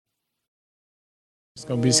It's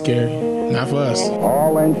going to be scary. Not for us.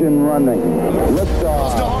 All engine running.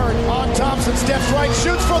 Liftoff. To Hart on Thompson. Steps right.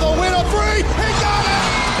 Shoots for the win. A three. He got it.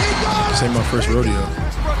 He got it. This ain't my first rodeo.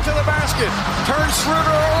 Westbrook to the basket. Turns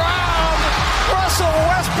Schroeder around. Russell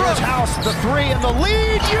Westbrook. House the three and the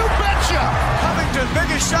lead. You betcha. Covington,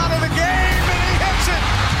 biggest shot of the game. And he hits it.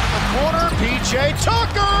 The corner. P.J.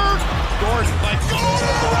 Tucker. Gordon.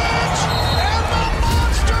 Rich. And the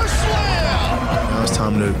monster slam. Now it's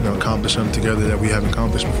time to accomplish something together that we haven't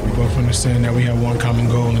accomplished before. We both understand that we have one common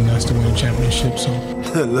goal, and that's to win a championship. So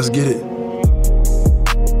let's get it.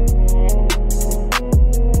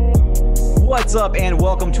 What's up, and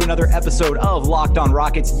welcome to another episode of Locked On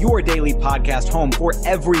Rockets, your daily podcast home for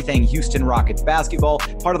everything Houston Rockets basketball,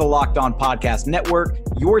 part of the Locked On Podcast Network,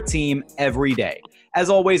 your team every day. As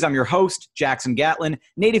always, I'm your host, Jackson Gatlin,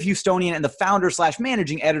 native Houstonian and the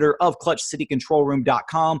founder/managing editor of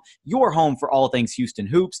ClutchCityControlRoom.com, your home for all things Houston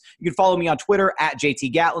hoops. You can follow me on Twitter at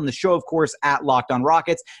JT Gatlin, the show, of course, at Locked On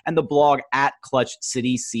Rockets, and the blog at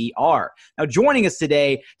ClutchCityCR. Now, joining us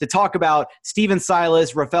today to talk about Stephen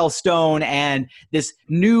Silas, Rafael Stone, and this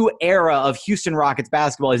new era of Houston Rockets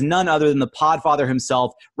basketball is none other than the podfather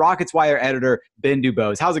himself, Rockets Wire editor Ben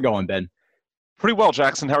Dubose. How's it going, Ben? Pretty well,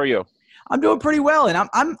 Jackson. How are you? I'm doing pretty well, and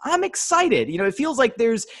I'm excited. You know, it feels like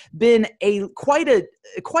there's been quite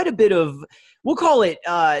a bit of, we'll call it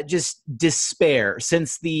just despair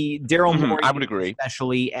since the Daryl Morey. I would agree,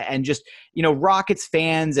 especially, and just Rockets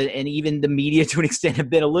fans and even the media to an extent have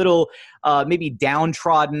been a little maybe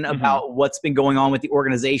downtrodden about what's been going on with the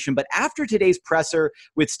organization. But after today's presser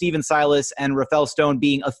with Stephen Silas and Rafael Stone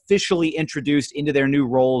being officially introduced into their new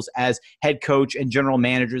roles as head coach and general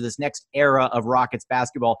manager, this next era of Rockets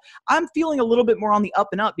basketball, I'm feeling a little bit more on the up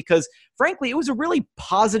and up because, frankly, it was a really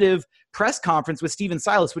positive press conference with Stephen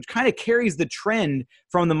Silas, which kind of carries the trend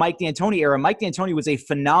from the Mike D'Antoni era. Mike D'Antoni was a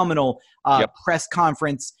phenomenal press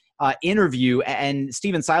conference interview, and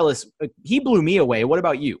Stephen Silas, he blew me away. What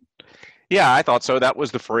about you? Yeah, I thought so. That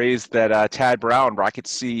was the phrase that Tad Brown,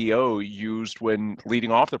 Rockets CEO, used when leading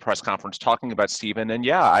off the press conference talking about Stephen. And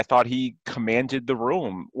yeah, I thought he commanded the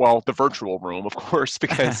room. Well, the virtual room, of course,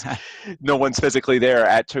 because no one's physically there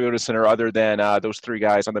at Toyota Center other than those three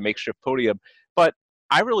guys on the makeshift podium. But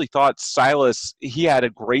I really thought Silas, he had a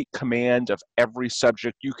great command of every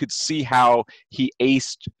subject. You could see how he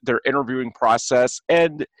aced their interviewing process.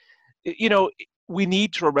 And, we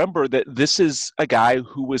need to remember that this is a guy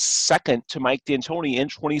who was second to Mike D'Antoni in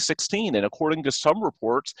 2016. And according to some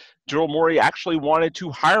reports, Daryl Morey actually wanted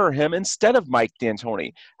to hire him instead of Mike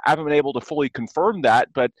D'Antoni. I haven't been able to fully confirm that,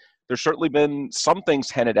 but there's certainly been some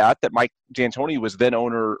things hinted at that Mike D'Antoni was then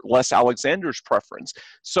owner Les Alexander's preference.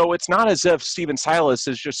 So it's not as if Stephen Silas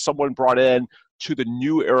is just someone brought in to the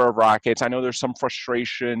new era of Rockets. I know there's some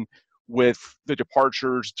frustration with the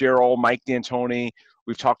departures, Daryl, Mike D'Antoni.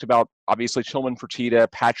 We've talked about, obviously, Tillman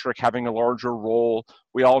Fertitta, Patrick having a larger role.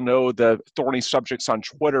 We all know the thorny subjects on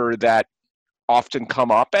Twitter that often come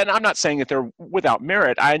up. And I'm not saying that they're without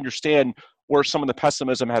merit. I understand where some of the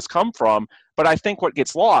pessimism has come from. But I think what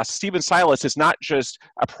gets lost, Stephen Silas is not just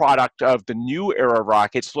a product of the new era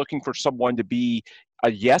Rockets looking for someone to be a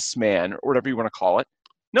yes man, or whatever you want to call it.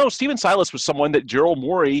 No, Stephen Silas was someone that Daryl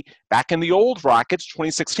Morey, back in the old Rockets,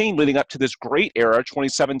 2016, leading up to this great era,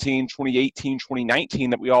 2017, 2018, 2019,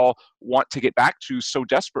 that we all want to get back to so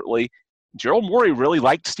desperately, Daryl Morey really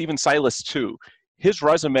liked Stephen Silas too. His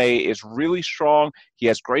resume is really strong. He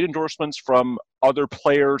has great endorsements from other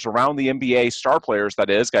players around the NBA, star players, that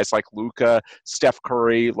is, guys like Luka, Steph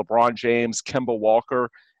Curry, LeBron James, Kemba Walker.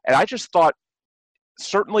 And I just thought,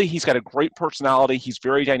 certainly he's got a great personality. He's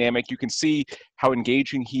very dynamic. You can see how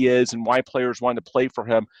engaging he is and why players want to play for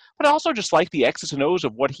him. But I also just like the X's and O's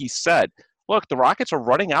of what he said. Look, the Rockets are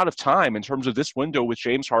running out of time in terms of this window with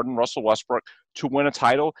James Harden, Russell Westbrook to win a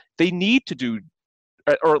title. They need to do,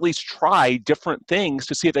 or at least try, different things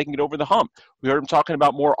to see if they can get over the hump. We heard him talking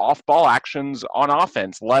about more off-ball actions on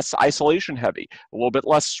offense, less isolation heavy, a little bit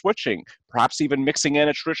less switching, perhaps even mixing in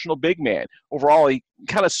a traditional big man. Overall, he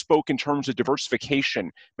kind of spoke in terms of diversification,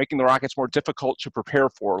 making the Rockets more difficult to prepare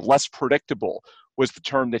for, less predictable was the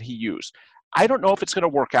term that he used. I don't know if it's going to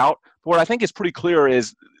work out, but what I think is pretty clear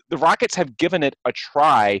is the Rockets have given it a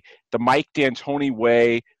try, the Mike D'Antoni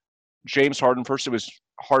way. James Harden, first it was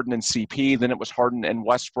Harden and CP, then it was Harden and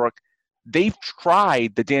Westbrook. They've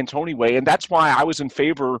tried the D'Antoni way, and that's why I was in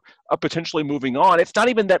favor of potentially moving on. It's not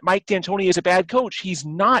even that Mike D'Antoni is a bad coach. He's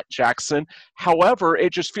not, Jackson. However,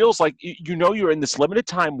 it just feels like you're in this limited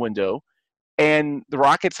time window, and the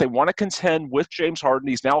Rockets, they want to contend with James Harden.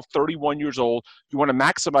 He's now 31 years old. You want to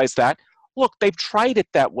maximize that. look, they've tried it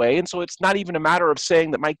that way. And so it's not even a matter of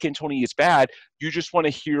saying that Mike D'Antoni is bad. You just want to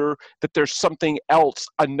hear that there's something else,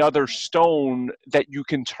 another stone that you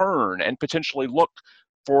can turn and potentially look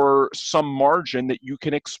for some margin that you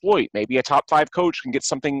can exploit. Maybe a top 5 coach can get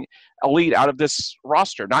something elite out of this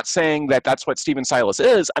roster. Not saying that that's what Stephen Silas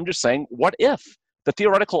is. I'm just saying, what if? The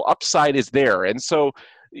theoretical upside is there. And so,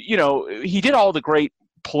 he did all the great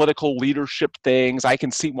political leadership things. I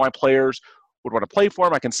can see why players would want to play for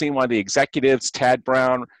him. I can see why the executives, Tad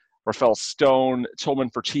Brown, Rafael Stone,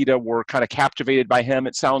 Tillman Fertitta, were kind of captivated by him,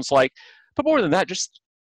 it sounds like. But more than that, just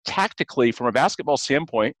tactically, from a basketball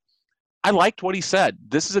standpoint, I liked what he said.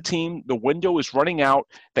 This is a team, the window is running out.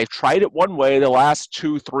 They've tried it one way the last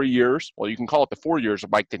 2-3 years. Well, you can call it the 4 years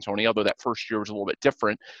of Mike D'Antoni, although that first year was a little bit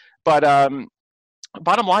different. But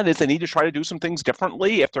bottom line is they need to try to do some things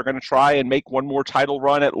differently if they're going to try and make one more title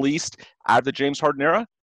run at least out of the James Harden era.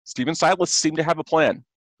 Stephen Silas seemed to have a plan.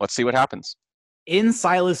 Let's see what happens. In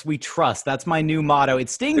Silas we trust. That's my new motto. It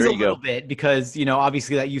stings a little bit because,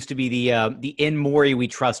 obviously that used to be the in Morey we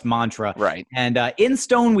trust mantra. Right. And in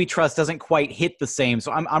Stone we trust doesn't quite hit the same.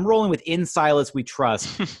 So I'm rolling with in Silas we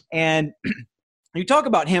trust. And you talk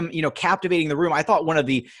about him, captivating the room. I thought one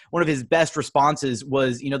of his best responses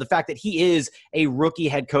was, the fact that he is a rookie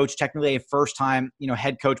head coach, technically a first-time,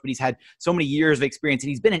 head coach, but he's had so many years of experience, and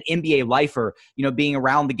he's been an NBA lifer, being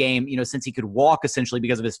around the game, since he could walk, essentially,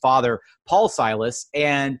 because of his father, Paul Silas.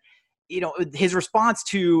 And his response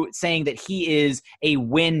to saying that he is a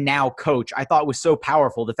win now coach, I thought was so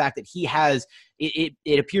powerful. The fact that he has,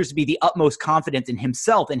 it appears to be the utmost confidence in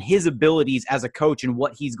himself and his abilities as a coach and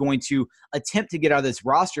what he's going to attempt to get out of this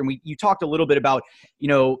roster. And you talked a little bit about,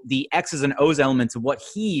 the X's and O's elements of what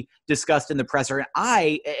he discussed in the presser.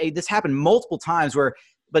 And this happened multiple times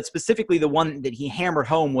but specifically the one that he hammered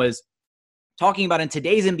home was talking about in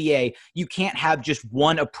today's NBA, you can't have just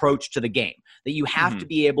one approach to the game, that you have to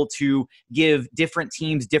be able to give different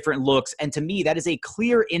teams different looks. And to me, that is a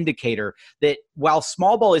clear indicator that while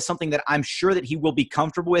small ball is something that I'm sure that he will be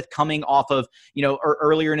comfortable with coming off of,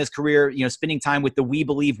 earlier in his career, spending time with the We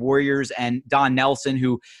Believe Warriors and Don Nelson,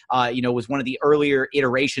 who, was one of the earlier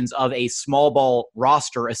iterations of a small ball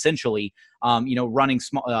roster, essentially, running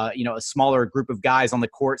a smaller group of guys on the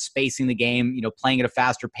court, spacing the game, playing at a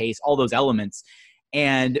faster pace, all those elements.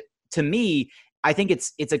 And to me, I think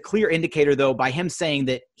it's a clear indicator, though, by him saying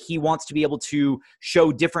that he wants to be able to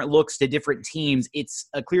show different looks to different teams. It's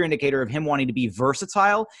a clear indicator of him wanting to be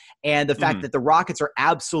versatile, and the fact that the Rockets are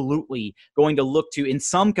absolutely going to look to, in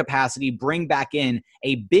some capacity, bring back in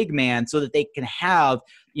a big man so that they can have,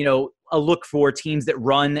 a look for teams that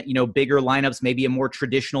run, bigger lineups, maybe a more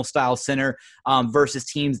traditional style center versus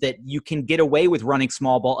teams that you can get away with running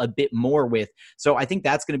small ball a bit more with. So I think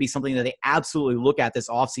that's going to be something that they absolutely look at this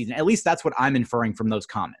offseason. At least that's what I'm inferring from those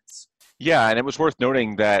comments. Yeah, and it was worth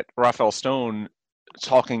noting that Rafael Stone,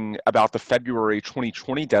 talking about the February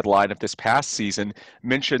 2020 deadline of this past season,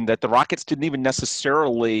 mentioned that the Rockets didn't even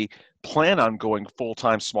necessarily plan on going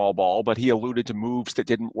full-time small ball, but he alluded to moves that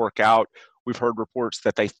didn't work out. We've heard reports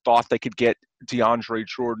that they thought they could get DeAndre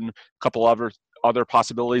Jordan, a couple other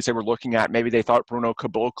possibilities they were looking at. Maybe they thought Bruno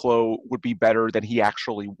Caboclo would be better than he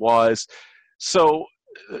actually was. So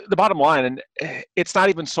the bottom line, and it's not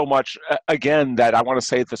even so much, again, that I want to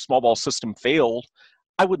say the small ball system failed.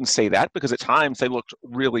 I wouldn't say that, because at times they looked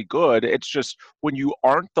really good. It's just when you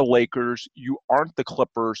aren't the Lakers, you aren't the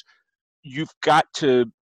Clippers, you've got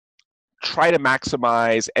to try to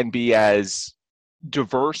maximize and be as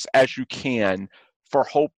diverse as you can for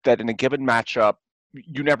hope that in a given matchup,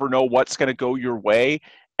 you never know what's going to go your way.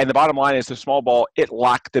 And the bottom line is the small ball, it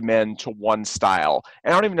locked them into one style.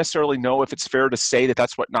 And I don't even necessarily know if it's fair to say that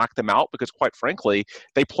that's what knocked them out, because quite frankly,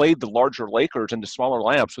 they played the larger Lakers into smaller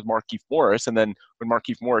lineups with Markieff Morris. And then when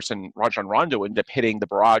Markieff Morris and Rajon Rondo ended up hitting the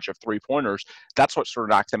barrage of three-pointers, that's what sort of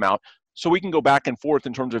knocked them out. So we can go back and forth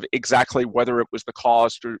in terms of exactly whether it was the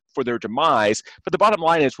cause for their demise. But the bottom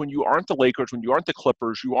line is when you aren't the Lakers, when you aren't the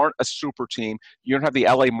Clippers, you aren't a super team, you don't have the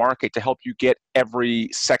LA market to help you get every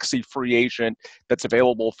sexy free agent that's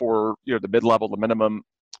available for the mid-level, the minimum,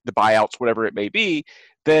 the buyouts, whatever it may be,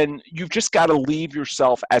 then you've just got to leave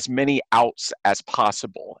yourself as many outs as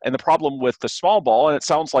possible. And the problem with the small ball, and it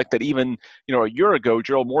sounds like that even a year ago,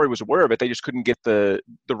 Gerald Morey was aware of it, they just couldn't get the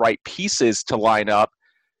right pieces to line up.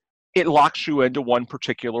 It locks you into one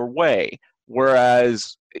particular way.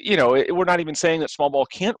 Whereas, we're not even saying that small ball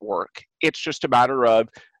can't work. It's just a matter of,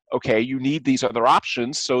 okay, you need these other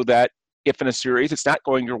options so that if in a series it's not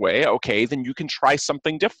going your way, okay, then you can try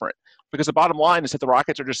something different. because the bottom line is that the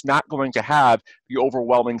Rockets are just not going to have the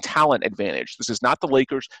overwhelming talent advantage. This is not the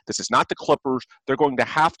Lakers. This is not the Clippers. They're going to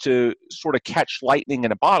have to sort of catch lightning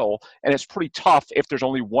in a bottle, and it's pretty tough if there's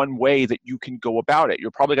only one way that you can go about it.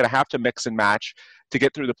 You're probably going to have to mix and match to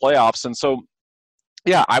get through the playoffs. And so,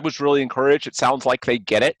 yeah, I was really encouraged. It sounds like they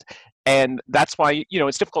get it. And that's why,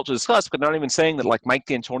 it's difficult to discuss, but not even saying that like Mike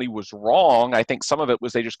D'Antoni was wrong. I think some of it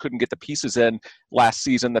was they just couldn't get the pieces in last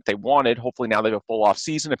season that they wanted. Hopefully now they have a full off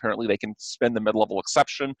season. Apparently they can spend the mid-level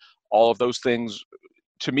exception. All of those things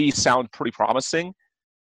to me sound pretty promising.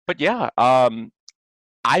 But yeah,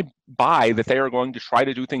 I buy that they are going to try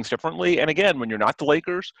to do things differently. And again, when you're not the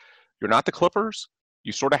Lakers, you're not the Clippers,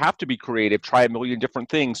 you sort of have to be creative, try a million different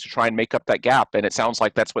things to try and make up that gap. And it sounds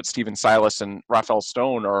like that's what Stephen Silas and Rafael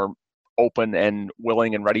Stone are open and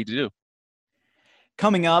willing and ready to do.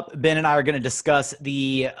 Coming up, Ben and I are going to discuss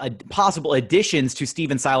the possible additions to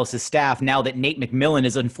Stephen Silas' staff now that Nate McMillan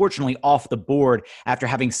is unfortunately off the board after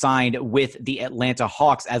having signed with the Atlanta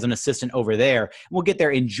Hawks as an assistant over there. We'll get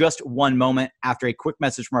there in just one moment after a quick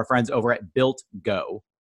message from our friends over at Built Go.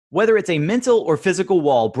 Whether it's a mental or physical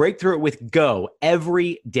wall, break through it with Go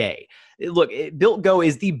every day. Look, Built Go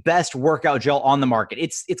is the best workout gel on the market.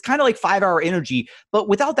 It's kind of like 5-Hour Energy, but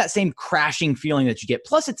without that same crashing feeling that you get.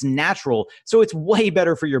 Plus, it's natural, so it's way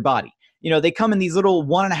better for your body. They come in these little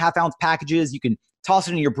 1.5-ounce packages. You can toss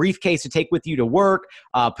it in your briefcase to take with you to work,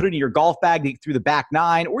 put it in your golf bag through the back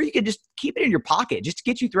nine, or you can just keep it in your pocket just to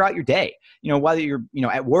get you throughout your day. Whether you're,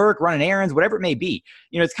 at work, running errands, whatever it may be.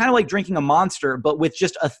 It's kind of like drinking a Monster, but with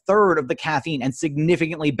just a third of the caffeine and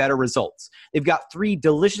significantly better results. They've got 3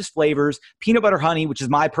 delicious flavors: peanut butter honey, which is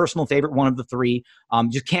my personal favorite one of the 3.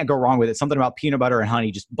 Just can't go wrong with it. Something about peanut butter and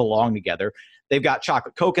honey just belong together. They've got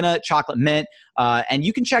chocolate coconut, chocolate mint, and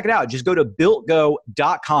you can check it out. Just go to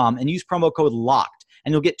BuiltGo.com and use promo code LOCKED,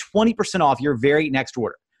 and you'll get 20% off your very next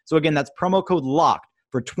order. So again, that's promo code LOCKED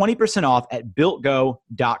for 20% off at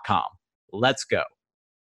BuiltGo.com. Let's go.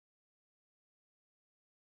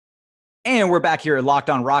 And we're back here at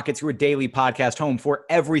Locked On Rockets, your daily podcast home for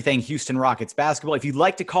everything Houston Rockets basketball. If you'd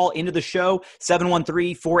like to call into the show,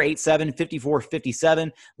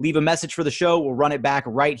 713-487-5457. Leave a message for the show. We'll run it back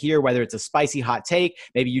right here, whether it's a spicy hot take,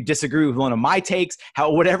 maybe you disagree with one of my takes,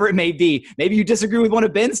 whatever it may be. Maybe you disagree with one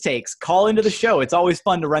of Ben's takes. Call into the show. It's always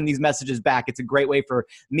fun to run these messages back. It's a great way for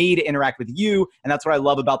me to interact with you, and that's what I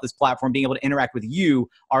love about this platform, being able to interact with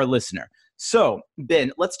you, our listener. So,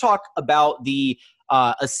 Ben, let's talk about the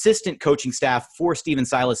assistant coaching staff for Stephen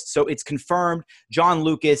Silas. So it's confirmed John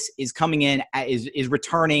Lucas is coming in, is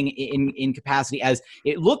returning in capacity as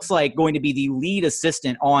it looks like going to be the lead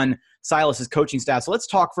assistant on Silas's coaching staff. So let's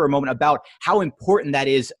talk for a moment about how important that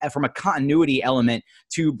is from a continuity element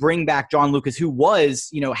to bring back John Lucas, who was,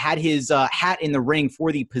 had his hat in the ring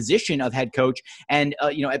for the position of head coach. And,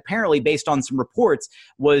 apparently based on some reports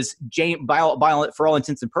was for all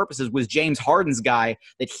intents and purposes, was James Harden's guy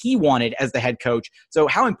that he wanted as the head coach. So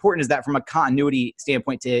how important is that from a continuity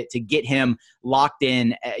standpoint to get him locked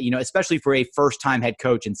in, especially for a first-time head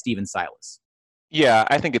coach in Stephen Silas? Yeah,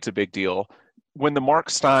 I think it's a big deal. When the Mark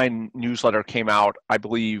Stein newsletter came out, I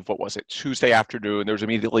believe, Tuesday afternoon, there was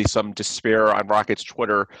immediately some despair on Rockets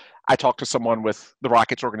Twitter. I talked to someone with the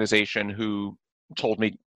Rockets organization who told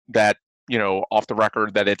me that, off the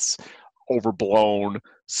record, that it's overblown.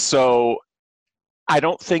 So I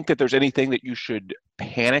don't think that there's anything that you should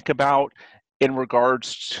panic about in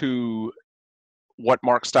regards to what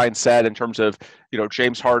Mark Stein said in terms of,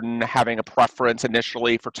 James Harden having a preference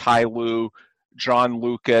initially for Ty Lue, John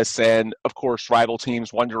Lucas, and of course rival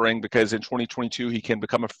teams wondering because in 2022 he can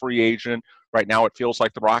become a free agent. Right now it feels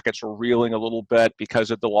like the Rockets are reeling a little bit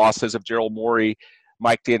because of the losses of Daryl Morey,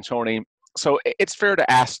 Mike D'Antoni. So it's fair to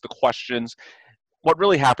ask the questions. What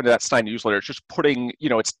really happened to that Stein newsletter is just putting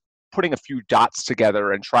a few dots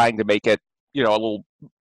together and trying to make it,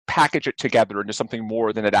 package it together into something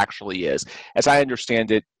more than it actually is. As I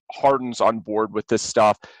understand it, Harden's on board with this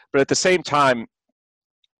stuff, but at the same time,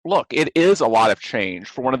 look, it is a lot of change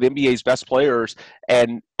for one of the NBA's best players,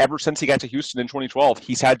 and ever since he got to Houston in 2012,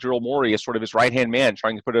 he's had Daryl Morey as sort of his right-hand man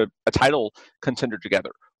trying to put a title contender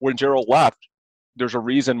together. When Daryl left, there's a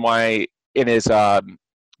reason why in his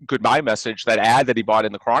goodbye message, that ad that he bought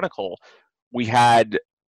in the Chronicle, we had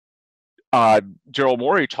Daryl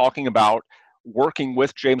Morey talking about working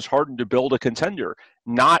with James Harden to build a contender,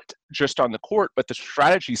 not just on the court, but the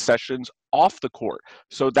strategy sessions off the court.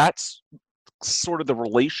 So that's sort of the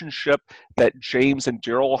relationship that James and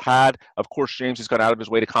Daryl had. Of course, James has gone out of his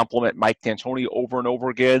way to compliment Mike D'Antoni over and over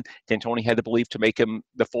again. D'Antoni had the belief to make him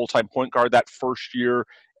the full-time point guard that first year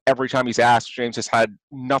every time he's asked, James has had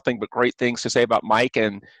nothing but great things to say about Mike.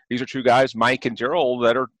 And these are two guys, Mike and Daryl,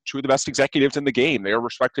 that are two of the best executives in the game. They are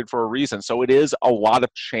respected for a reason. So it is a lot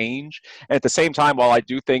of change. And at the same time, while I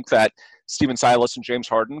do think that Stephen Silas and James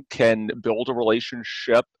Harden can build a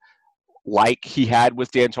relationship like he had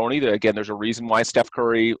with D'Antoni, again, there's a reason why Steph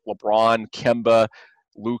Curry, LeBron, Kemba,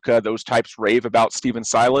 Luka, those types rave about Stephen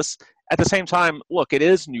Silas. At the same time, look, it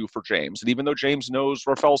is new for James. And even though James knows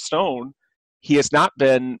Rafael Stone, he has not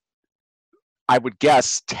been, I would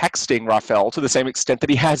guess, texting Rafael to the same extent that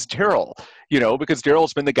he has Daryl, because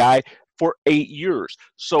Daryl's been the guy for 8 years.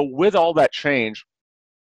 So with all that change,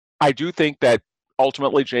 I do think that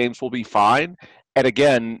ultimately James will be fine. And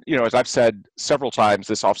again, as I've said several times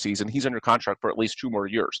this offseason, he's under contract for at least 2 more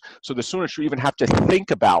years. So the soonest you even have to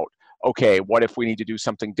think about, okay, what if we need to do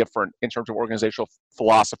something different in terms of organizational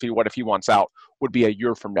philosophy? What if he wants out? Would be a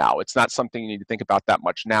year from now. It's not something you need to think about that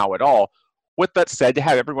much now at all. With that said, to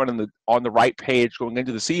have everyone on the right page going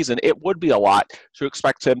into the season, it would be a lot to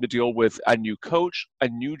expect him to deal with a new coach, a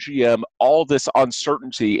new GM, all this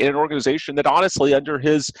uncertainty in an organization that honestly under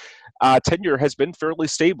his tenure has been fairly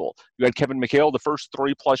stable. You had Kevin McHale the first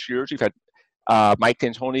 3+ years. You've had Mike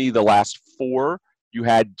D'Antoni the last 4. You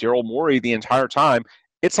had Daryl Morey the entire time.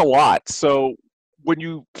 It's a lot. So when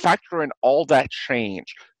you factor in all that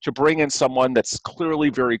change to bring in someone that's clearly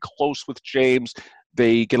very close with James,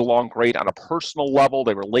 they get along great on a personal level.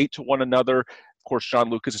 They relate to one another. Of course, John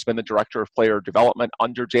Lucas has been the director of player development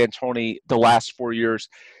under D'Antoni the last 4 years.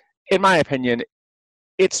 In my opinion,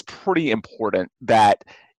 it's pretty important that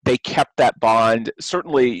they kept that bond.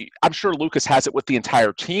 Certainly, I'm sure Lucas has it with the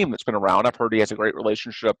entire team that's been around. I've heard he has a great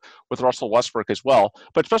relationship with Russell Westbrook as well.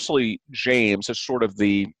 But especially James is sort of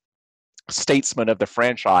the statesman of the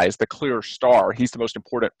franchise, the clear star. He's the most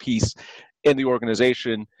important piece in the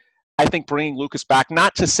organization. I think bringing Lucas back,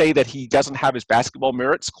 not to say that he doesn't have his basketball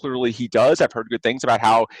merits. Clearly he does. I've heard good things about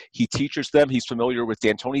how he teaches them. He's familiar with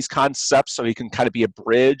D'Antoni's concepts, so he can kind of be a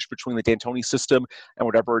bridge between the D'Antoni system and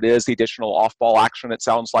whatever it is, the additional off-ball action it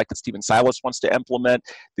sounds like that Stephen Silas wants to implement,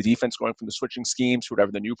 the defense going from the switching schemes to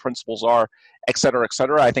whatever the new principles are, et cetera, et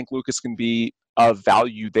cetera. I think Lucas can be of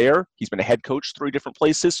value there. He's been a head coach 3 different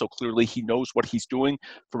places, so clearly he knows what he's doing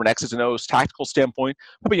from an X's and O's tactical standpoint.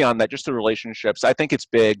 But beyond that, just the relationships, I think it's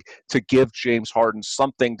big to give James Harden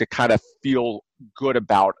something to kind of feel good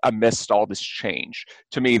about amidst all this change.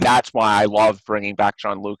 To me, that's why I love bringing back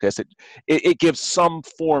John Lucas. It gives some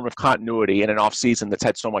form of continuity in an offseason that's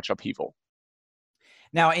had so much upheaval.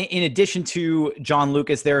 Now, in addition to John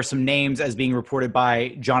Lucas, there are some names as being reported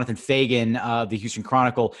by Jonathan Fagan of the Houston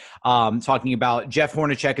Chronicle, talking about Jeff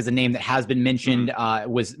Hornacek as a name that has been mentioned,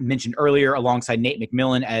 was mentioned earlier alongside Nate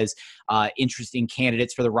McMillan as interesting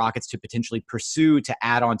candidates for the Rockets to potentially pursue to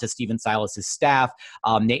add on to Stephen Silas's staff.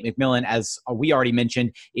 Nate McMillan, as we already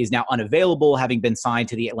mentioned, is now unavailable, having been signed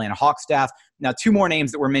to the Atlanta Hawks staff. Now, 2 more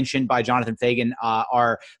names that were mentioned by Jonathan Fagan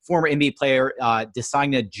are former NBA player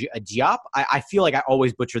Desagna Diop. I feel like I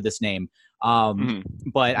always butcher this name,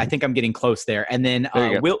 but I think I'm getting close there. And then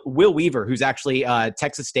Will Weaver, who's actually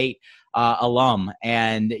Texas State alum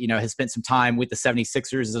and has spent some time with the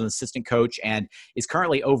 76ers as an assistant coach and is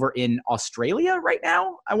currently over in Australia right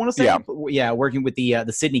now, I want to say. Yeah, working with the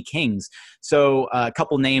Sydney Kings. So a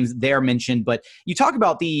couple names there mentioned, but you talk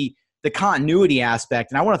about the continuity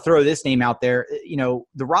aspect, and I want to throw this name out there.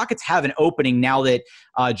 The Rockets have an opening now that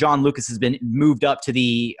John Lucas has been moved up to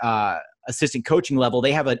the assistant coaching level.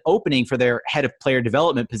 They have an opening for their head of player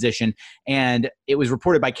development position, and it was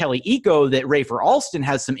reported by Kelly Iko that Rafer Alston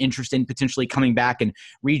has some interest in potentially coming back and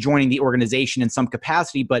rejoining the organization in some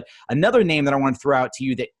capacity. But another name that I want to throw out to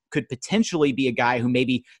you that could potentially be a guy who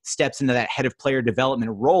maybe steps into that head of player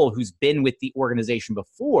development role, who's been with the organization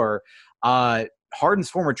before, Harden's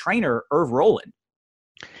former trainer, Irv Rowland.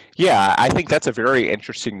 Yeah, I think that's a very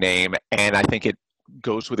interesting name, and I think it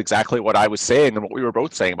goes with exactly what I was saying and what we were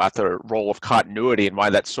both saying about the role of continuity and why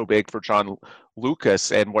that's so big for John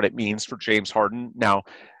Lucas and what it means for James Harden. Now,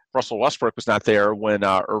 Russell Westbrook was not there when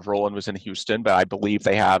Irv Rowland was in Houston, but I believe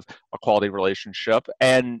they have a quality relationship.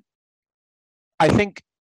 And I think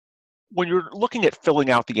when you're looking at filling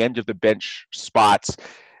out the end of the bench spots,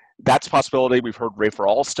 that's a possibility. We've heard Rafer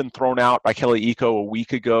Alston thrown out by Kelly Iko a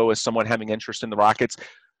week ago as someone having interest in the Rockets.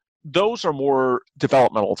 Those are more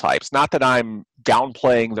developmental types. Not that I'm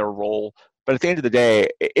downplaying their role, but at the end of the day,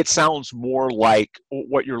 it sounds more like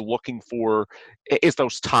what you're looking for is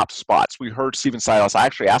those top spots. We heard Stephen Silas. I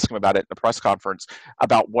actually asked him about it in the press conference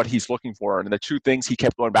about what he's looking for. And the 2 things he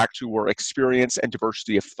kept going back to were experience and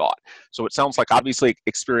diversity of thought. So it sounds like obviously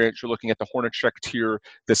experience. You're looking at the Hornacek tier,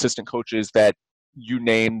 the assistant coaches that you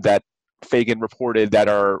named that Fagan reported that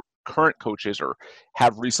are current coaches or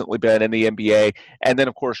have recently been in the NBA. And then,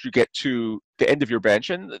 of course, you get to the end of your bench,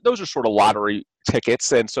 and those are sort of lottery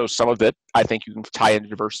tickets. And so some of it, I think you can tie into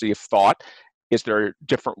diversity of thought. Is there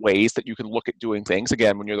different ways that you can look at doing things?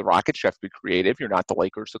 Again, when you're the Rockets, you have to be creative. You're not the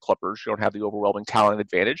Lakers, the Clippers. You don't have the overwhelming talent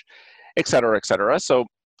advantage, et cetera, et cetera. So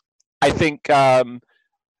I think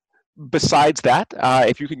besides that,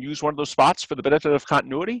 if you can use one of those spots for the benefit of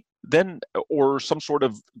continuity, then, or some sort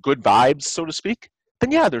of good vibes, so to speak, then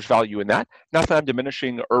yeah, there's value in that. Not that I'm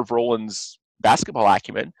diminishing Irv Rowland's basketball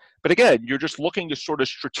acumen, but again, you're just looking to sort of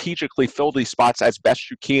strategically fill these spots as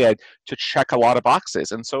best you can to check a lot of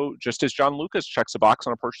boxes. And so just as John Lucas checks a box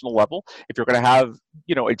on a personal level, if you're going to have,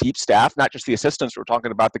 a deep staff, not just the assistants, we're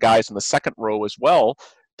talking about the guys in the second row as well,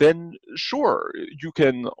 then sure, you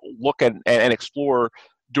can look and explore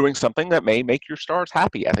doing something that may make your stars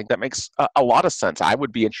happy. I think that makes a lot of sense. I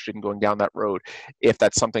would be interested in going down that road if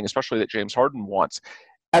that's something, especially that James Harden wants.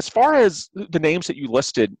 As far as the names that you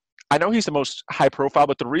listed, I know he's the most high profile,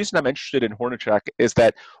 but the reason I'm interested in Hornacek is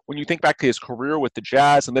that when you think back to his career with the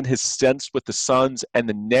Jazz and then his stints with the Suns and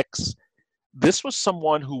the Knicks, this was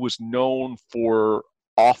someone who was known for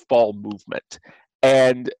off-ball movement.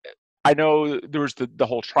 And I know there was the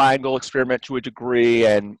whole triangle experiment to a degree,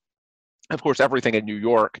 and of course, everything in New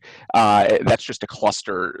York, that's just a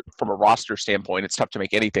cluster from a roster standpoint. It's tough to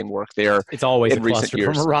make anything work there. It's always a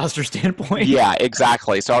cluster from a roster standpoint. Yeah,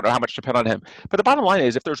 exactly. So I don't know how much to depend on him. But the bottom line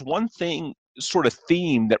is, if there's one sort of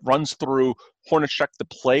theme that runs through Hornacek the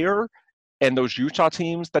player and those Utah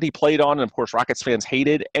teams that he played on, and of course Rockets fans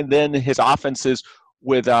hated, and then his offenses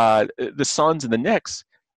with the Suns and the Knicks,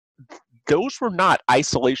 those were not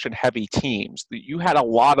isolation-heavy teams. You had a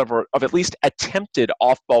lot of at least attempted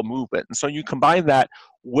off-ball movement. And so you combine that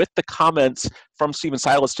with the comments from Stephen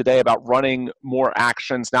Silas today about running more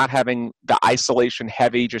actions, not having the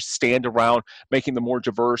isolation-heavy, just stand around, making them more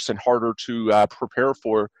diverse and harder to prepare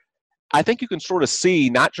for. I think you can sort of see,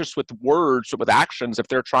 not just with words, but with actions, if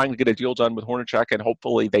they're trying to get a deal done with Hornacek, and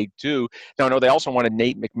hopefully they do. Now, I know they also wanted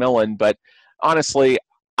Nate McMillan, but honestly,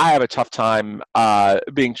 I have a tough time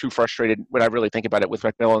being too frustrated when I really think about it with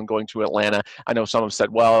McMillan going to Atlanta. I know some have said,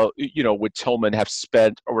 well, would Tillman have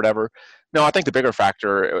spent or whatever? No, I think the bigger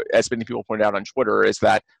factor, as many people pointed out on Twitter, is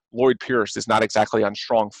that Lloyd Pierce is not exactly on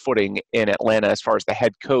strong footing in Atlanta as far as the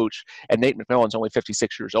head coach, and Nate McMillan's only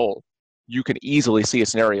 56 years old. You can easily see a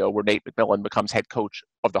scenario where Nate McMillan becomes head coach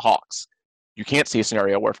of the Hawks. You can't see a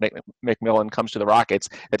scenario where if Nate McMillan comes to the Rockets,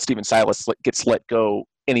 that Stephen Silas gets let go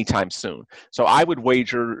anytime soon. So I would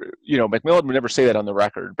wager, McMillan would never say that on the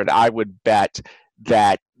record, but I would bet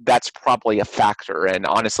that that's probably a factor. And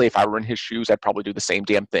honestly, if I were in his shoes, I'd probably do the same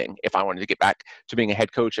damn thing if I wanted to get back to being a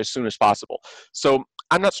head coach as soon as possible. So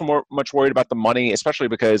I'm not so much worried about the money, especially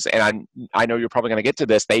because, and I know you're probably going to get to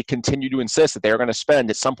this, they continue to insist that they're going to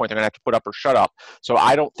spend. At some point, they're going to have to put up or shut up. So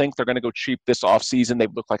I don't think they're going to go cheap this offseason. They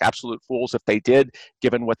look like absolute fools if they did,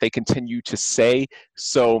 given what they continue to say.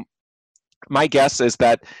 So my guess is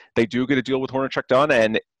that they do get a deal with Hornacek done,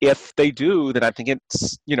 and if they do, then I think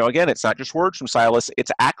it's, again, it's not just words from Silas, it's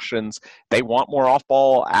actions. They want more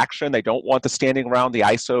off-ball action. They don't want the standing around the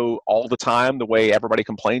ISO all the time, the way everybody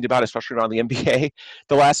complained about, especially around the NBA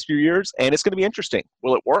the last few years, and it's going to be interesting.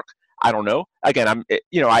 Will it work? I don't know. Again,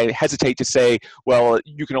 I hesitate to say, well,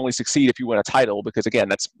 you can only succeed if you win a title, because again,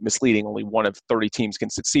 that's misleading. Only one of 30 teams can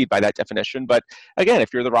succeed by that definition. But again,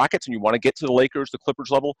 if you're the Rockets and you want to get to the Lakers, the Clippers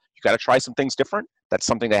level, you got to try some things different. That's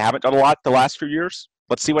something they haven't done a lot the last few years.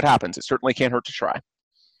 Let's see what happens. It certainly can't hurt to try.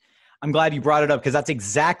 I'm glad you brought it up because that's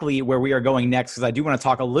exactly where we are going next, because I do want to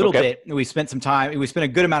talk a little bit. We spent a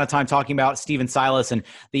good amount of time talking about Stephen Silas and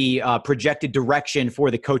the projected direction for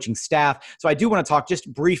the coaching staff. So I do want to talk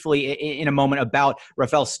just briefly in a moment about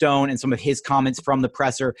Rafael Stone and some of his comments from the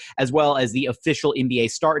presser, as well as the official NBA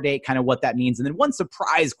start date, kind of what that means. And then one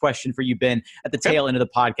surprise question for you, Ben, at the tail end of the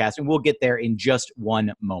podcast, and we'll get there in just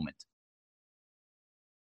one moment.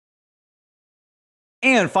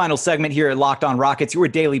 And final segment here at Locked On Rockets, your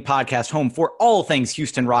daily podcast home for all things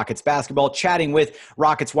Houston Rockets basketball, chatting with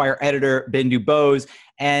Rockets Wire editor Ben Dubose.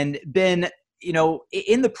 And Ben,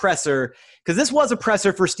 in the presser, because this was a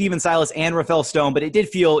presser for Stephen Silas and Rafael Stone, but it did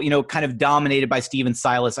feel, kind of dominated by Stephen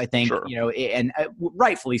Silas, I think, sure. And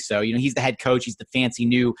rightfully so. He's the head coach. He's the fancy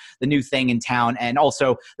the new thing in town. And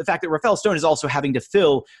also the fact that Rafael Stone is also having to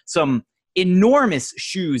fill some enormous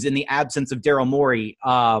shoes in the absence of Daryl Morey.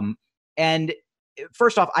 And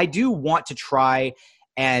first off, I do want to try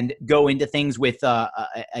and go into things with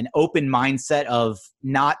an open mindset of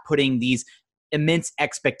not putting these immense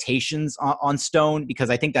expectations on Stone, because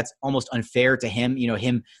I think that's almost unfair to him.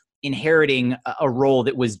 Him inheriting a role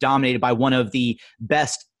that was dominated by one of the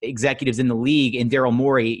best executives in the league in Daryl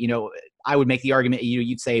Morey. I would make the argument,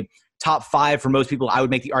 you'd say top 5 for most people. I would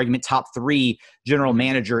make the argument top 3 general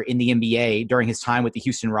manager in the NBA during his time with the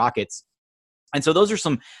Houston Rockets. And so those are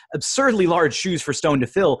some absurdly large shoes for Stone to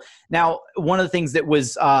fill. Now, one of the things that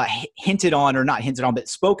was hinted on, or not hinted on, but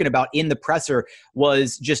spoken about in the presser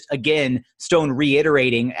was just, again, Stone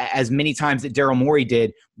reiterating as many times that Daryl Morey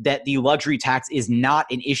did, that the luxury tax is not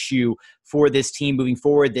an issue for this team moving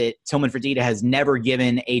forward, that Tillman Fertitta has never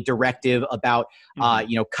given a directive about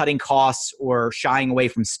cutting costs or shying away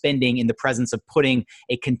from spending in the presence of putting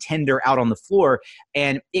a contender out on the floor.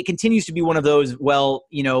 And it continues to be one of those,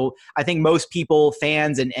 I think most people,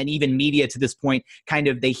 fans, and even media to this point, kind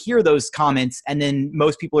of, they hear those comments and then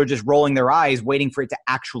most people are just rolling their eyes waiting for it to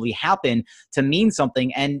actually happen to mean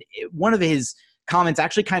something. And one of his comments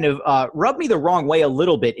actually kind of rubbed me the wrong way a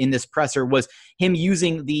little bit in this presser was him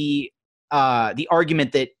using the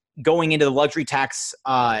argument that going into the luxury tax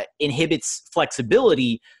inhibits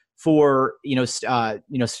flexibility for filling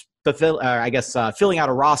out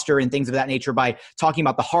a roster and things of that nature by talking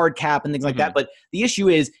about the hard cap and things like that. But the issue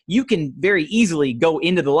is you can very easily go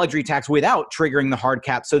into the luxury tax without triggering the hard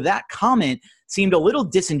cap. So that comment seemed a little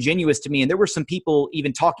disingenuous to me. And there were some people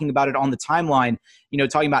even talking about it on the timeline,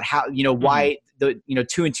 talking about how, why the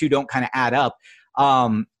 2 and 2 don't kind of add up.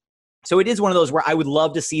 So it is one of those where I would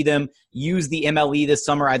love to see them use the MLE this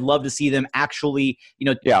summer. I'd love to see them actually,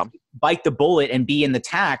 bite the bullet and be in the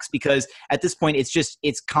tax, because at this point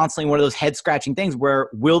it's constantly one of those head scratching things where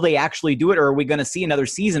will they actually do it, or are we going to see another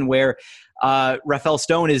season where Rafael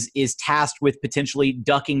Stone is tasked with potentially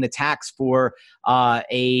ducking the tax for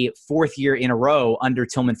a 4th year in a row under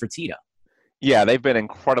Tillman Fertitta? Yeah, they've been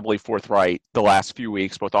incredibly forthright the last few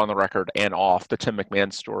weeks, both on the record and off. The Tim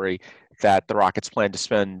McMahon story that the Rockets plan to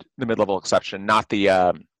spend the mid-level exception, not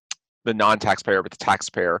the non-taxpayer, but the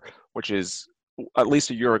taxpayer, which is at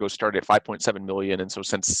least a year ago started at $5.7 million. And so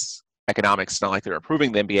since economics, it's not like they're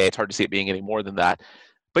improving the NBA, it's hard to see it being any more than that.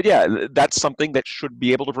 But yeah, that's something that should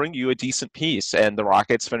be able to bring you a decent piece. And the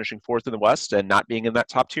Rockets finishing 4th in the West and not being in that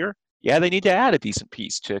top tier, yeah, they need to add a decent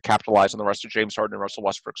piece to capitalize on the rest of James Harden and Russell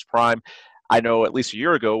Westbrook's prime. I know at least a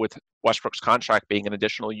year ago, with Westbrook's contract being an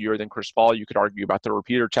additional year than Chris Paul, you could argue about the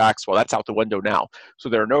repeater tax. Well, that's out the window now. So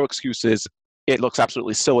there are no excuses. It looks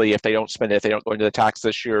absolutely silly if they don't spend it, if they don't go into the tax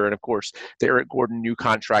this year. And of course, the Eric Gordon new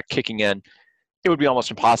contract kicking in, it would be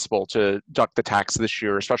almost impossible to duck the tax this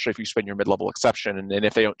year, especially if you spend your mid-level exception. And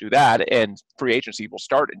if they don't do that, and free agency will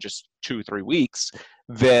start in just 2-3 weeks,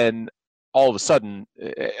 then all of a sudden,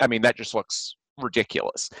 that just looks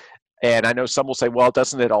ridiculous. And I know some will say, well,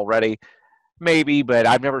 doesn't it already? Maybe, but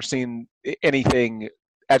I've never seen anything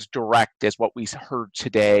as direct as what we heard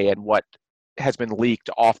today and what has been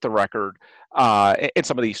leaked off the record in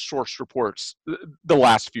some of these source reports the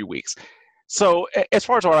last few weeks. So as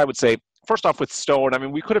far as what I would say, first off with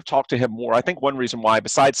Stone, we could have talked to him more. I think one reason why,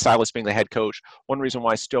 besides Silas being the head coach, one reason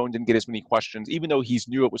why Stone didn't get as many questions, even though he's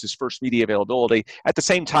knew it was his first media availability, at the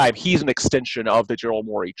same time, he's an extension of the Daryl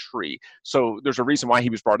Morey tree. So there's a reason why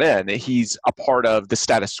he was brought in. He's a part of the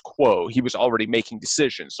status quo. He was already making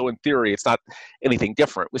decisions. So in theory, it's not anything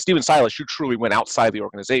different. With Stephen Silas, you truly went outside the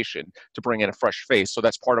organization to bring in a fresh face. So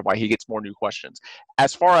that's part of why he gets more new questions.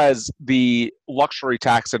 As far as the luxury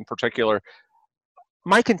tax in particular,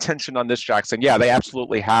 my contention on this, Jackson, yeah, they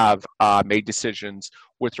absolutely have made decisions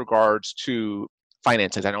with regards to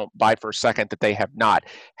finances. I don't buy for a second that they have not.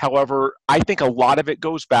 However, I think a lot of it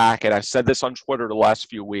goes back, and I've said this on Twitter the last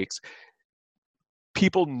few weeks,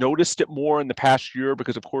 people noticed it more in the past year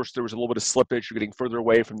because, of course, there was a little bit of slippage. You're getting further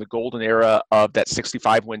away from the golden era of that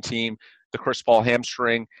 65-win team, the Chris Paul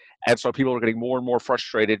hamstring. And so people are getting more and more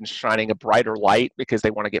frustrated and shining a brighter light because they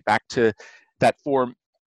want to get back to that form.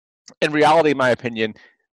 In reality, in my opinion,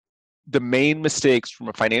 the main mistakes from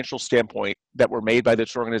a financial standpoint that were made by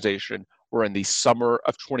this organization were in the summer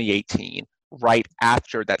of 2018, right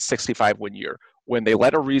after that 65-win year, when they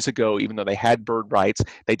let Ariza go, even though they had bird rights.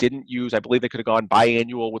 They didn't use, I believe they could have gone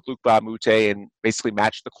biannual with Luc Mbah a Moute and basically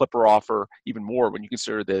matched the Clipper offer even more when you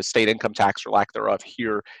consider the state income tax or lack thereof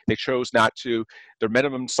here. They chose not to. Their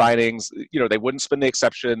minimum signings, they wouldn't spend the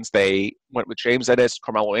exceptions. They went with James Ennis,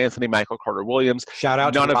 Carmelo Anthony, Michael Carter-Williams. Shout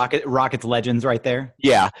out to Rockets legends right there.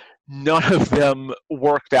 Yeah. None of them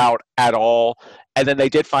worked out at all. And then they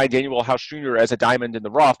did find Daniel House Jr. as a diamond in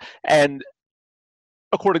the rough. And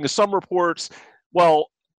according to some reports, well,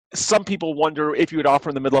 some people wonder if you would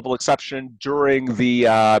offer the mid-level exception during the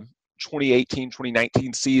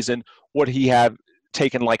 2018-2019 season, would he have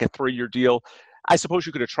taken like a 3-year deal? I suppose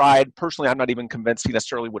you could have tried. Personally, I'm not even convinced he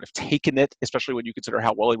necessarily would have taken it, especially when you consider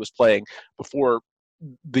how well he was playing before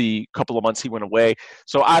the couple of months he went away.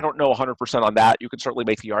 So I don't know 100% on that. You can certainly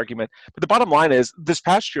make the argument. But the bottom line is, this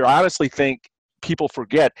past year, I honestly think people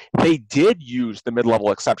forget they did use the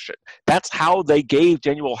mid-level exception. That's how they gave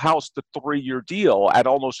Daniel House the 3-year deal at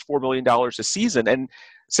almost $4 million a season. And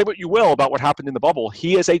say what you will about what happened in the bubble,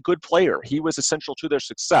 he is a good player. He was essential to their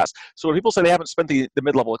success. So when people say they haven't spent the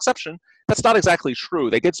mid-level exception, that's not exactly true.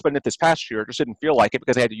 They did spend it this past year, just didn't feel like it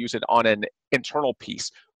because they had to use it on an internal piece.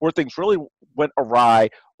 Where things really went awry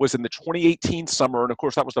was in the 2018 summer, and of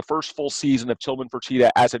course that was the first full season of Tillman Fertitta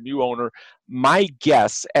as a new owner. My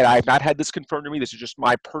guess, and I've not had this confirmed to me, this is just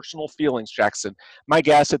my personal feelings, Jackson, my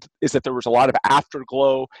guess is that there was a lot of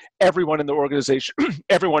afterglow. Everyone in the organization,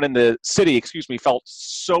 everyone in the city, felt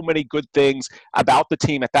so many good things about the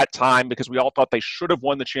team at that time because we all thought they should have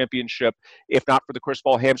won the championship, if not for the Chris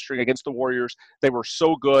Paul hamstring against the Warriors. They were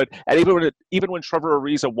so good. And even when Trevor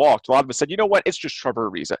Ariza walked, a lot of us said, you know what, it's just Trevor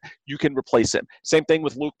Ariza. You can replace him. Same thing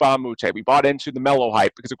with Luke Bahamute. We bought into the Melo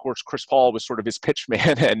hype because, of course, Chris Paul was sort of his pitch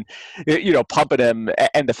man and, pumping him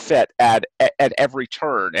and the fit at every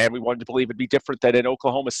turn. And we wanted to believe it'd be different than in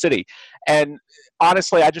Oklahoma City. And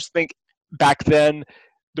honestly, I just think back then,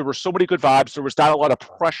 there were so many good vibes. There was not a lot of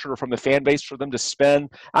pressure from the fan base for them to spend.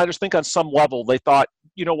 I just think on some level they thought,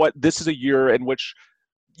 you know what, this is a year in which,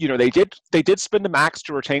 they did spend the max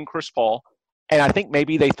to retain Chris Paul. And I think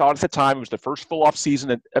maybe they thought at the time, it was the first full off season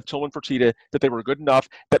of Tillman Fertitta, that they were good enough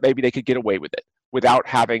that maybe they could get away with it without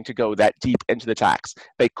having to go that deep into the tax.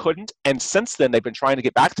 They couldn't. And since then, they've been trying to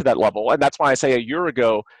get back to that level. And that's why I say a year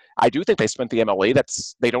ago, I do think they spent the MLE.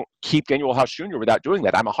 They don't keep Daniel House Jr. without doing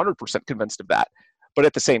that. I'm 100% convinced of that. But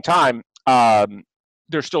at the same time,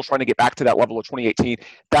 they're still trying to get back to that level of 2018.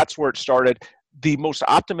 That's where it started. The most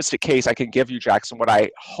optimistic case I can give you, Jackson, what I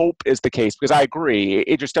hope is the case, because I agree,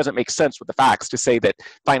 it just doesn't make sense with the facts to say that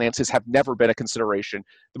finances have never been a consideration.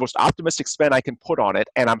 The most optimistic spin I can put on it,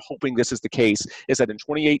 and I'm hoping this is the case, is that in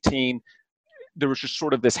 2018, there was just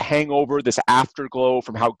sort of this hangover, this afterglow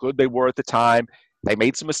from how good they were at the time. They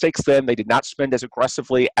made some mistakes then. They did not spend as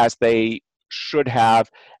aggressively as they should have.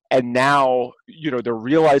 And now, they're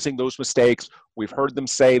realizing those mistakes. We've heard them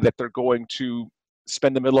say that they're going to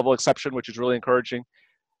spend the mid-level exception, which is really encouraging.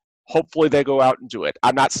 Hopefully they go out and do it.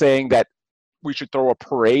 I'm not saying that we should throw a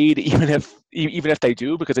parade, even if they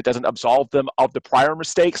do, because it doesn't absolve them of the prior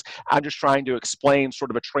mistakes. I'm just trying to explain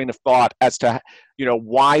sort of a train of thought as to,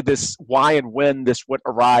 why and when this went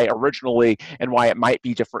awry originally and why it might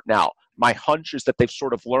be different now. My hunch is that they've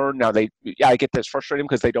sort of learned now. I get this frustrating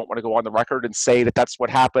because they don't want to go on the record and say that that's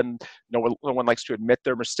what happened. No one likes to admit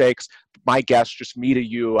their mistakes. My guess, just me to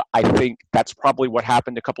you, I think that's probably what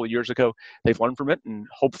happened a couple of years ago. They've learned from it, and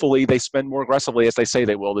hopefully they spend more aggressively as they say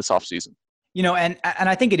they will this offseason. And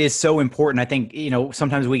I think it is so important. I think,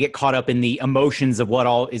 sometimes we get caught up in the emotions of what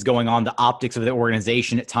all is going on, the optics of the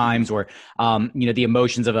organization at times, or, the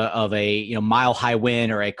emotions of a mile high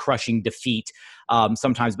win or a crushing defeat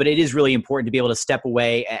sometimes. But it is really important to be able to step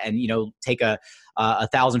away and, take a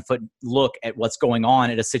 1,000-foot look at what's going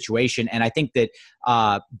on at a situation. And I think that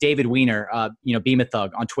David Weiner, Beam a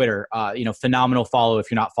Thug on Twitter, phenomenal follow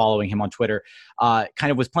if you're not following him on Twitter,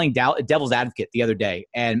 kind of was playing devil's advocate the other day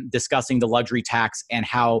and discussing the luxury tax and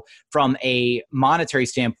how, from a monetary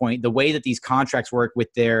standpoint, the way that these contracts work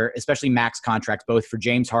with their, especially max contracts, both for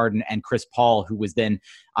James Harden and Chris Paul, who was then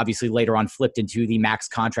obviously later on flipped into the max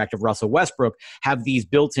contract of Russell Westbrook, have these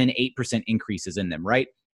built-in 8% increases in them, right?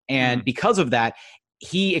 And because of that,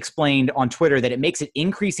 he explained on Twitter that it makes it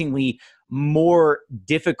increasingly more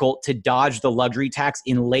difficult to dodge the luxury tax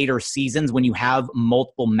in later seasons when you have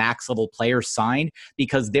multiple max level players signed,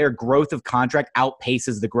 because their growth of contract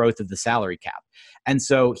outpaces the growth of the salary cap. And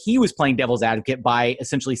so he was playing devil's advocate by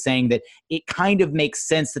essentially saying that it kind of makes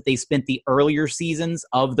sense that they spent the earlier seasons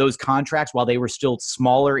of those contracts while they were still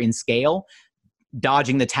smaller in scale,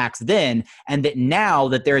 dodging the tax then, and that now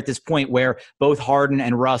that they're at this point where both Harden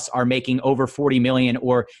and Russ are making over $40 million,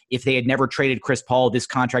 or if they had never traded Chris Paul, this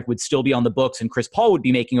contract would still be on the books and Chris Paul would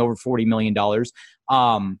be making over $40 million.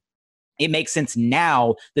 It makes sense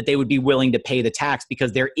now that they would be willing to pay the tax,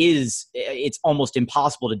 because it's almost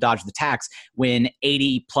impossible to dodge the tax when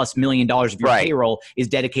 $80+ million of your payroll is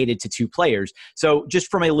dedicated to two players. So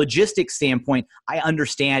just from a logistics standpoint, I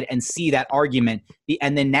understand and see that argument.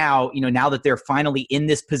 And then now, now that they're finally in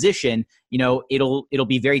this position, it'll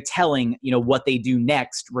be very telling, what they do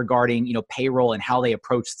next regarding, payroll and how they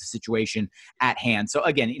approach the situation at hand. So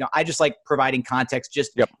again, I just like providing context,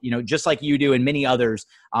 just like you do and many others.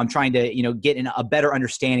 I'm trying to, get in a better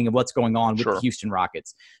understanding of what's going on with the Houston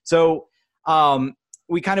Rockets. So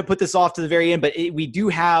we kind of put this off to the very end, but we do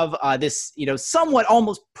have this, somewhat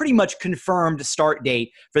almost pretty much confirmed start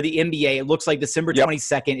date for the NBA. It looks like December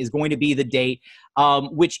 22nd is going to be the date,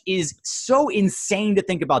 which is so insane to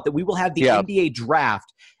think about, that we will have the NBA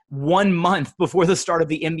draft 1 month before the start of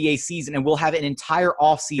the NBA season, and we'll have an entire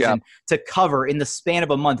offseason to cover in the span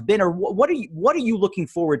of a month. Ben, what are you looking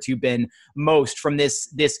forward to, Ben, most from this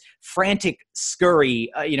frantic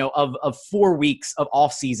scurry, of 4 weeks of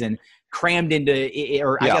offseason crammed into,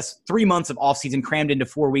 I guess 3 months of offseason crammed into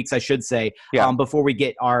 4 weeks, I should say, before we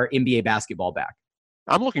get our NBA basketball back?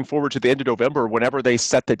 I'm looking forward to the end of November whenever they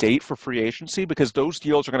set the date for free agency, because those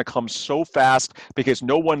deals are going to come so fast, because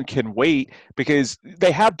no one can wait, because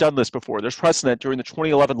they have done this before. There's precedent during the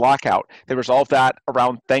 2011 lockout. They resolved that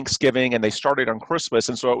around Thanksgiving, and they started on Christmas,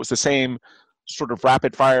 and so it was the same sort of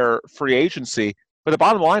rapid-fire free agency. But the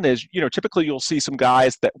bottom line is, typically you'll see some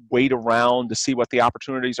guys that wait around to see what the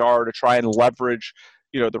opportunities are to try and leverage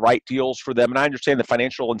the right deals for them. And I understand the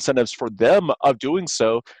financial incentives for them of doing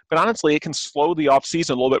so, but honestly, it can slow the offseason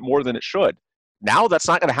a little bit more than it should. Now that's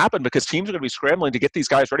not going to happen, because teams are going to be scrambling to get these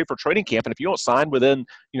guys ready for training camp. And if you don't sign within,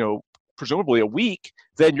 presumably a week,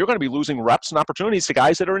 then you're going to be losing reps and opportunities to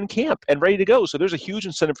guys that are in camp and ready to go. So there's a huge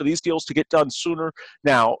incentive for these deals to get done sooner.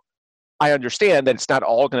 Now, I understand that it's not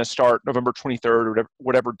all going to start November 23rd or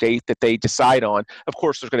whatever date that they decide on. Of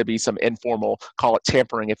course, there's going to be some informal, call it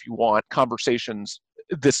tampering if you want, conversations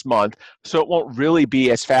this month, so it won't really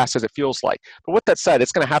be as fast as it feels like. But with that said,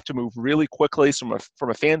 it's going to have to move really quickly from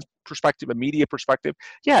a fan perspective, a media perspective.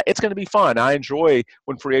 Yeah, it's going to be fun. I enjoy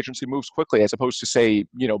when free agency moves quickly, as opposed to, say,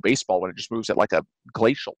 baseball, when it just moves at like a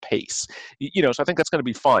glacial pace. So I think that's going to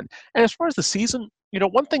be fun. And as far as the season,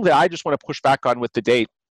 one thing that I just want to push back on with the date,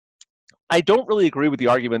 I don't really agree with the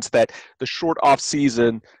arguments that the short off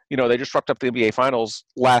season, they just wrapped up the NBA Finals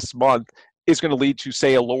last month, is going to lead to,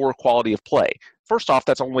 say, a lower quality of play. First off,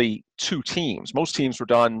 that's only 2 teams. Most teams were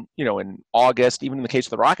done, in August. Even in the case of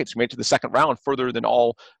the Rockets, who made it to the second round further than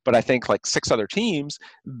all, but I think like 6 other teams,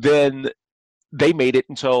 then they made it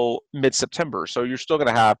until mid-September. So you're still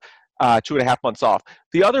going to have 2.5 months off.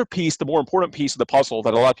 The other piece, the more important piece of the puzzle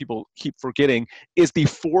that a lot of people keep forgetting, is the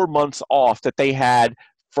 4 months off that they had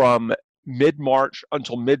from mid-March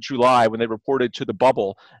until mid-July, when they reported to the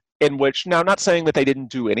bubble, in which, now, I'm not saying that they didn't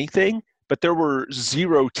do anything, but there were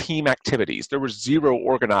 0 team activities. There was 0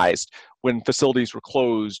 organized when facilities were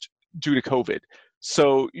closed due to COVID.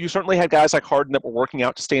 So you certainly had guys like Harden that were working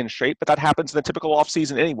out to stay in shape, but that happens in the typical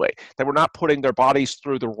offseason anyway. They were not putting their bodies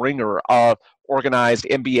through the ringer of organized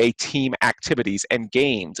NBA team activities and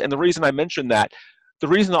games. And the reason I mentioned that, the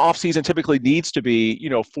reason the offseason typically needs to be,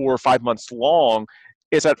 4 or 5 months long,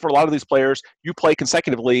 is that for a lot of these players, you play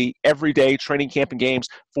consecutively every day, training camp and games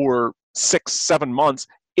for 6-7 months.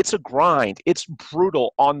 It's a grind. It's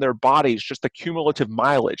brutal on their bodies, just the cumulative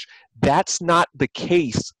mileage. That's not the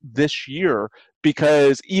case this year,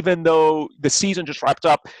 because even though the season just wrapped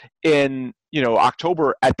up in,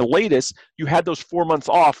 October at the latest, you had those 4 months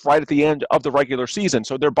off right at the end of the regular season.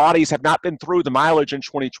 So their bodies have not been through the mileage in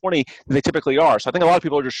 2020 that they typically are. So I think a lot of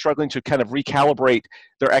people are just struggling to kind of recalibrate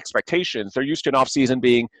their expectations. They're used to an offseason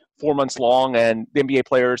being 4 months long, and the NBA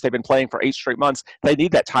players, they've been playing for 8 straight months. They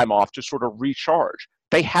need that time off to sort of recharge.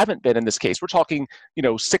 They haven't been in this case. We're talking,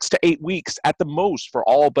 6 to 8 weeks at the most for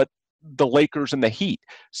all but the Lakers and the Heat.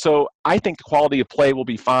 So I think the quality of play will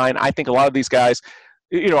be fine. I think a lot of these guys,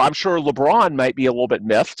 I'm sure LeBron might be a little bit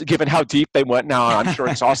miffed given how deep they went. Now, I'm sure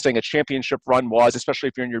exhausting a championship run was, especially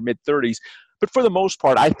if you're in your mid-30s. But for the most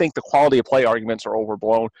part, I think the quality of play arguments are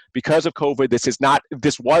overblown because of COVID.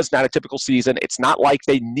 This was not a typical season. It's not like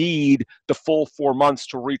they need the full 4 months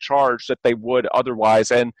to recharge that they would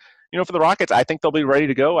otherwise. And for the Rockets, I think they'll be ready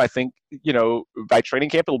to go. I think, by training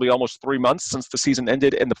camp, it'll be almost 3 months since the season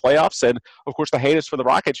ended in the playoffs. And, of course, the haters for the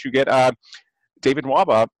Rockets, you get David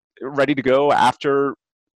Nwaba ready to go after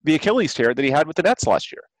the Achilles tear that he had with the Nets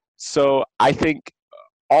last year. So I think,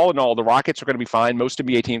 all in all, the Rockets are going to be fine. Most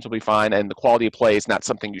NBA teams will be fine, and the quality of play is not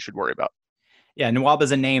something you should worry about. Yeah, Nwaba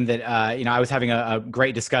is a name that, I was having a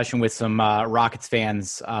great discussion with some Rockets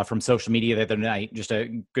fans from social media the other night, just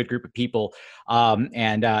a good group of people.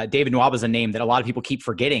 And David Nwaba is a name that a lot of people keep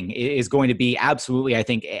forgetting is going to be absolutely, I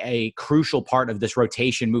think, a crucial part of this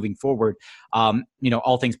rotation moving forward,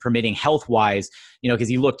 all things permitting health-wise, because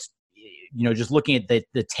he looked – just looking at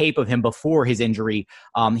the tape of him before his injury,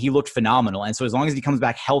 he looked phenomenal. And so as long as he comes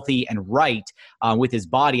back healthy and right with his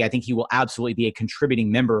body, I think he will absolutely be a contributing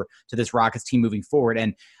member to this Rockets team moving forward.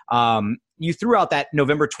 And you threw out that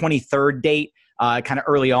November 23rd date. kind of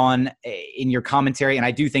early on in your commentary. And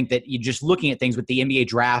I do think that you're just looking at things with the NBA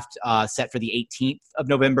draft set for the 18th of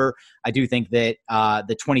November. I do think that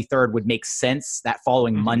the 23rd would make sense. That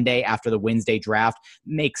following Monday after the Wednesday draft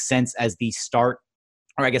makes sense as the start,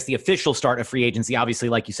 or I guess the official start of free agency, obviously,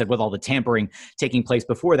 like you said, with all the tampering taking place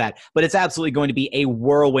before that. But it's absolutely going to be a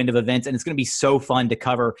whirlwind of events, and it's going to be so fun to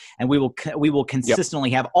cover. And we will consistently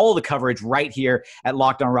have all the coverage right here at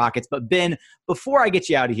Locked On Rockets. But Ben, before I get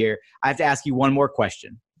you out of here, I have to ask you one more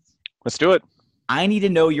question. Let's do it. I need to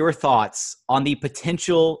know your thoughts on the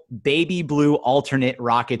potential baby blue alternate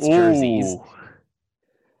Rockets jerseys.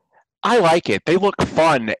 I like it. They look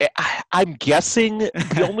fun. I'm guessing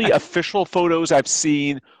the only official photos I've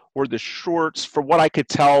seen were the shorts. From what I could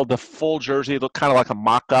tell, the full jersey looked kind of like a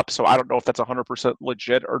mock-up, so I don't know if that's 100%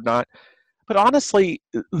 legit or not. But honestly,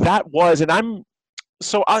 that was, and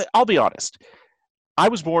I'll be honest. I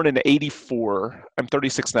was born in '84. I'm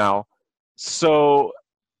 36 now. So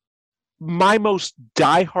my most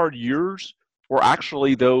diehard years were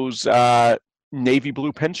actually those navy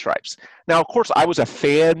blue pinstripes. Now, of course, I was a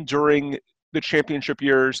fan during the championship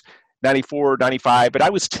years, 94, 95, but I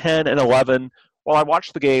was 10 and 11 while I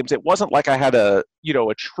watched the games. It wasn't like I had a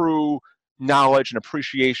true knowledge and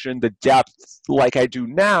appreciation, the depth like I do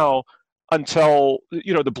now until,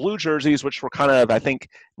 the blue jerseys, which were kind of, I think,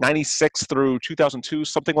 96 through 2002,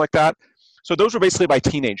 something like that. So those were basically my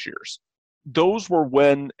teenage years. Those were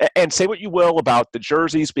when, and say what you will about the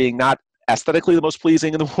jerseys being not aesthetically the most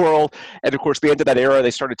pleasing in the world. And of course, the end of that era,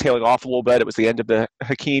 they started tailing off a little bit. It was the end of the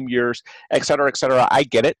Hakeem years, et cetera, et cetera. I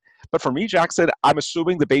get it. But for me, Jackson, I'm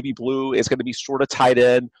assuming the baby blue is going to be sort of tied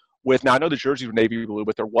in with, now I know the jerseys were navy blue,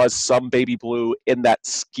 but there was some baby blue in that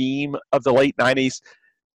scheme of the late 90s.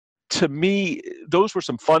 To me, those were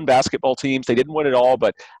some fun basketball teams. They didn't win it all,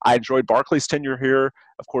 but I enjoyed Barkley's tenure here.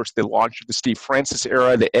 Of course, the launch of the Steve Francis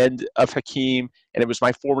era, the end of Hakeem, and it was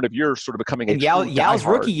my formative years sort of becoming a Yao's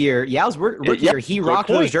rookie year. Yao's rookie year, he rocked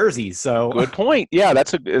those jerseys. So good point. Yeah,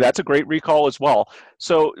 that's a great recall as well.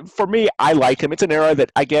 So for me, I like him. It's an era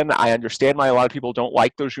that, again, I understand why a lot of people don't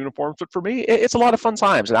like those uniforms, but for me, it's a lot of fun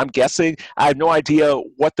times. And I'm guessing, I have no idea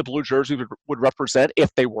what the blue jersey would represent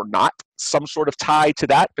if they were not some sort of tie to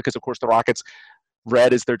that, because of course the Rockets,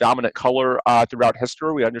 red is their dominant color throughout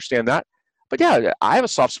history. We understand that. But yeah, I have a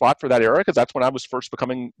soft spot for that era because that's when I was first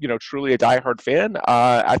becoming, truly a diehard fan.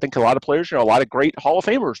 I think a lot of players, a lot of great Hall of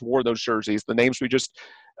Famers wore those jerseys, the names we just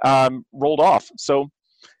rolled off. So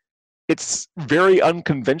it's very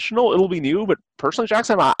unconventional. It'll be new, but personally,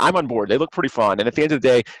 Jackson, I'm on board. They look pretty fun. And at the end of the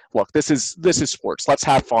day, look, this is sports. Let's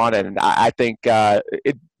have fun. And I think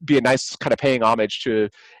it'd be a nice kind of paying homage to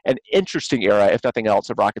an interesting era, if nothing else,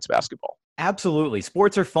 of Rockets basketball. Absolutely.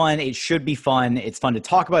 Sports are fun. It should be fun. It's fun to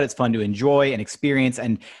talk about. It's fun to enjoy and experience.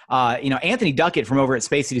 And, Anthony Duckett from over at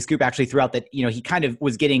Space City Scoop actually threw out that, he kind of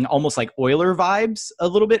was getting almost like Oiler vibes a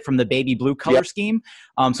little bit from the baby blue color scheme.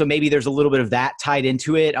 So maybe there's a little bit of that tied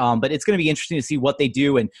into it. But it's going to be interesting to see what they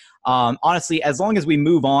do. And honestly, as long as we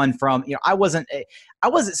move on from, I wasn't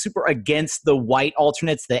super against the white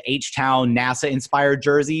alternates, the H-Town NASA inspired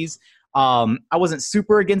jerseys. I wasn't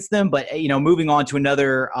super against them, but moving on to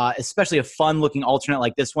another, especially a fun-looking alternate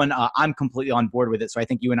like this one, I'm completely on board with it. So I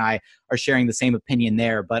think you and I are sharing the same opinion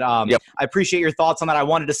there. But I appreciate your thoughts on that. I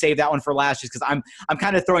wanted to save that one for last, just because I'm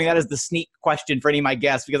kind of throwing that as the sneak question for any of my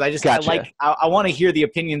guests, because I want to hear the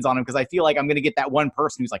opinions on them, because I feel like I'm going to get that one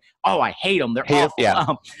person who's like, oh, I hate them. They're awful. Yeah.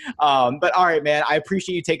 But all right, man, I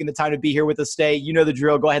appreciate you taking the time to be here with us today. You know the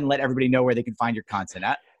drill. Go ahead and let everybody know where they can find your content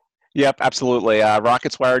at. Yep, absolutely.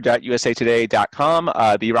 RocketsWire.usatoday.com,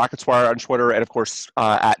 the Rockets Wire on Twitter, and of course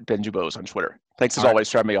at Ben Dubose on Twitter. Thanks as always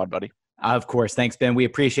for having me on, buddy. Of course. Thanks, Ben. We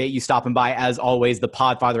appreciate you stopping by. As always, the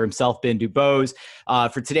Podfather himself, Ben Dubose.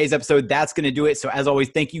 For today's episode, that's going to do it. So as always,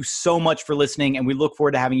 thank you so much for listening, and we look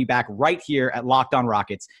forward to having you back right here at Locked On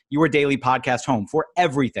Rockets, your daily podcast home for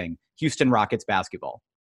everything Houston Rockets basketball.